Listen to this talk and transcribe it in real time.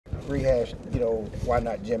rehash, why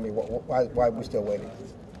not Jimmy? Why are we still waiting?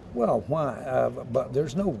 Well, why? But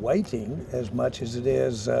there's no waiting as much as it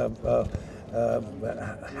is how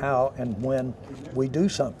and when we do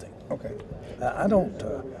something. Okay. I don't.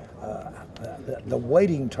 The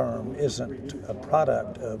waiting term isn't a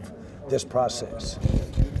product of this process.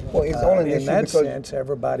 Well, it's only an issue in that because sense,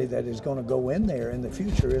 everybody that is going to go in there in the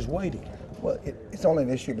future is waiting. Well, it's only an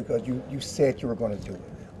issue because you said you were going to do it.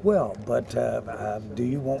 Well, but do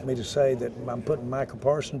you want me to say that I'm putting Michael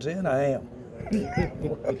Parsons in? I am.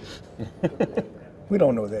 We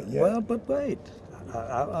don't know that yet. Well, but wait.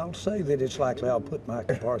 I'll say that it's likely I'll put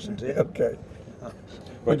Michael Parsons in. Okay.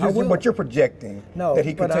 But you're projecting that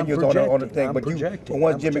he continues on the thing. But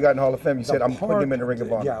once Jimmy got in the Hall of Fame, you said, I'm putting him in the Ring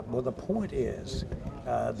of Honor. Yeah, well, the point is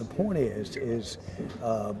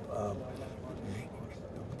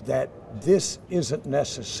that this isn't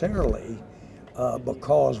necessarily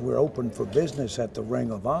because we're open for business at the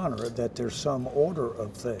Ring of Honor, that there's some order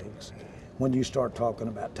of things. When you start talking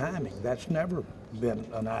about timing, that's never been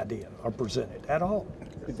an idea or presented at all.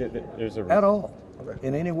 At all,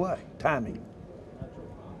 in any way, timing.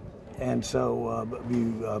 And so,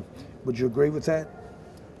 would you agree with that?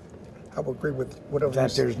 I would agree with whatever.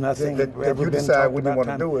 That there's nothing that you decide when you want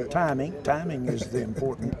to do it. Timing is the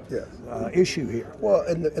important issue here. Well,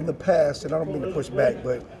 in the past, and I don't mean to push back,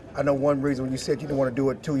 but I know one reason when you said you didn't want to do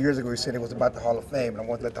it 2 years ago, you said it was about the Hall of Fame, and I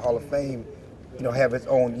want to let the Hall of Fame, have its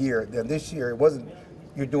own year. Then this year, it wasn't.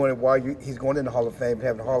 You're doing it while he's going in the Hall of Fame and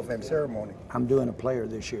having the Hall of Fame ceremony. I'm doing a player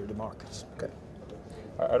this year, DeMarcus. Okay.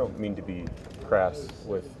 I don't mean to be crass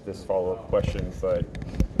with this follow-up question, but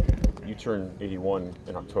you turned 81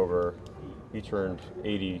 in October. He turned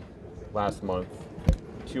 80 last month. You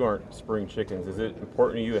two aren't spring chickens. Is it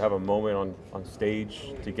important to you to have a moment on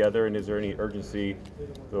stage together, and is there any urgency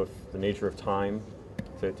with the nature of time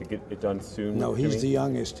to get it done soon? No, he's the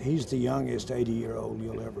youngest 80-year-old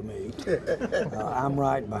you'll ever meet. I'm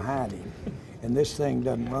right behind him. And this thing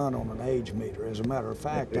doesn't run on an age meter. As a matter of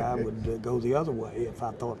fact, I would go the other way if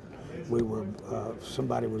I thought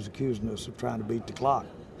somebody was accusing us of trying to beat the clock.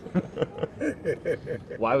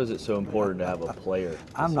 Why was it so important to have a player?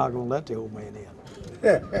 I'm not going to let the old man in.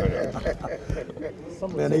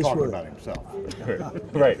 Somebody's talking about himself.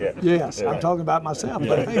 Right, yeah. Yes, yeah. I'm talking about myself,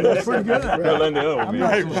 but hey, that's pretty good. I'm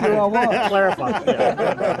not so sure I was. Clarify.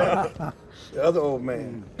 The other old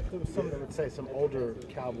man. There was some that would say some older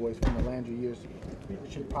Cowboys from the Landry years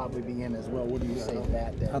should probably be in as well. What do you say to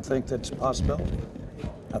that? I think that's a possibility.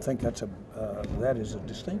 I think that is a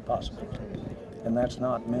distinct possibility, and that's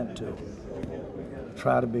not meant to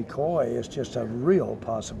try to be coy. It's just a real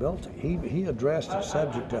possibility. He addressed a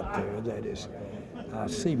subject up there that is, I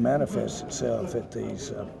see, manifests itself at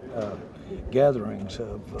these gatherings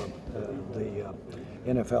of the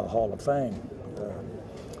NFL Hall of Fame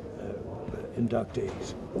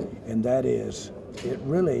inductees, and that is, it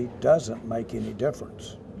really doesn't make any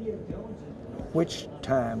difference which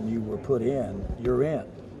time you were put in, you're in.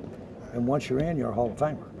 And once you're in, you're a Hall of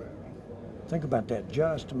Famer. Think about that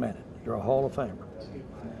just a minute. You're a Hall of Famer.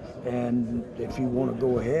 And if you want to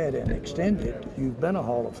go ahead and extend it, you've been a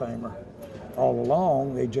Hall of Famer all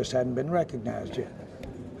along. They just hadn't been recognized yet.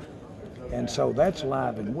 And so that's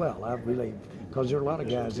alive and well. Because there are a lot of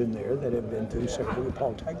guys in there that have been through several.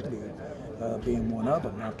 Paul Tagliabue being one of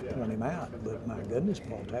them, not to point him out, but my goodness,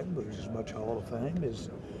 Paul Tagliabue is as much a Hall of Fame as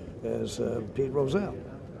Pete Rozelle.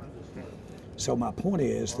 So my point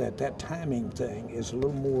is that timing thing is a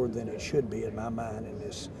little more than it should be in my mind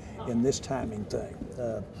in this timing thing.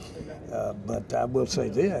 But I will say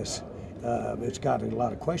this, it's got a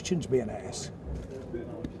lot of questions being asked.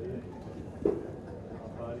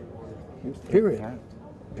 Period.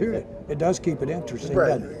 It does keep it interesting,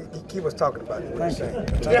 doesn't it? Keep us talking about it. Thank you.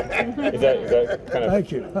 Is that kind of? Thank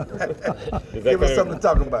you. Give us something to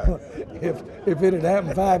talk about. If it had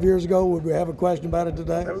happened 5 years ago, would we have a question about it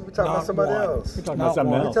today? We're talking about somebody else. We're talking about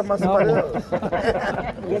something else. We're talking about somebody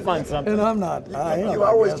else. We'll find something. And I'm not. I am. You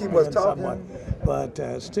always keep us in talking. some way. But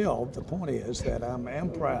still, the point is that I am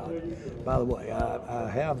proud. By the way, I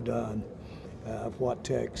have done what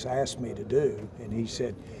Tex asked me to do, and he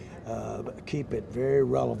said, keep it very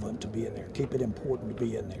relevant to be in there. Keep it important to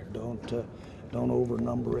be in there. Don't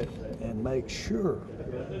overnumber it, and make sure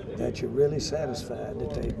that you're really satisfied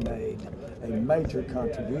that they've made a major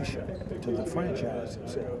contribution to the franchise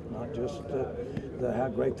itself, not just how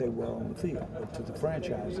great they were on the field, but to the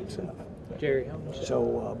franchise itself. Jerry, how much?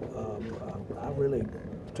 So I really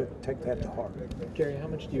take that to heart. Jerry, how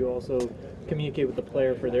much do you also communicate with the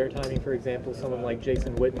player for their timing? For example, someone like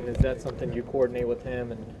Jason Witten, is that something you coordinate with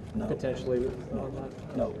him and potentially on that?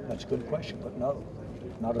 No, that's a good question, but no,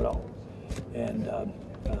 not at all. And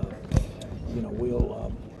you know,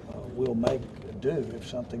 we'll make do if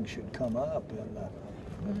something should come up, and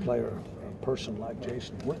a person like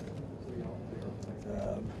Jason Witten,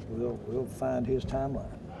 we'll find his timeline.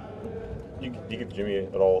 Do you give Jimmy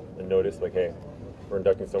at all a notice, like, hey, we're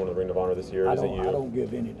inducting someone to the Ring of Honor this year? I Is it you? don't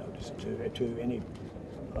give any notice to any.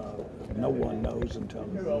 No one knows until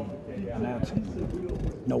we announce it.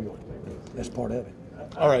 No one. That's part of it.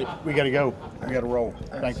 All right, we got to go. We got to roll.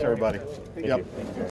 Thanks, everybody. Thank Yep. you.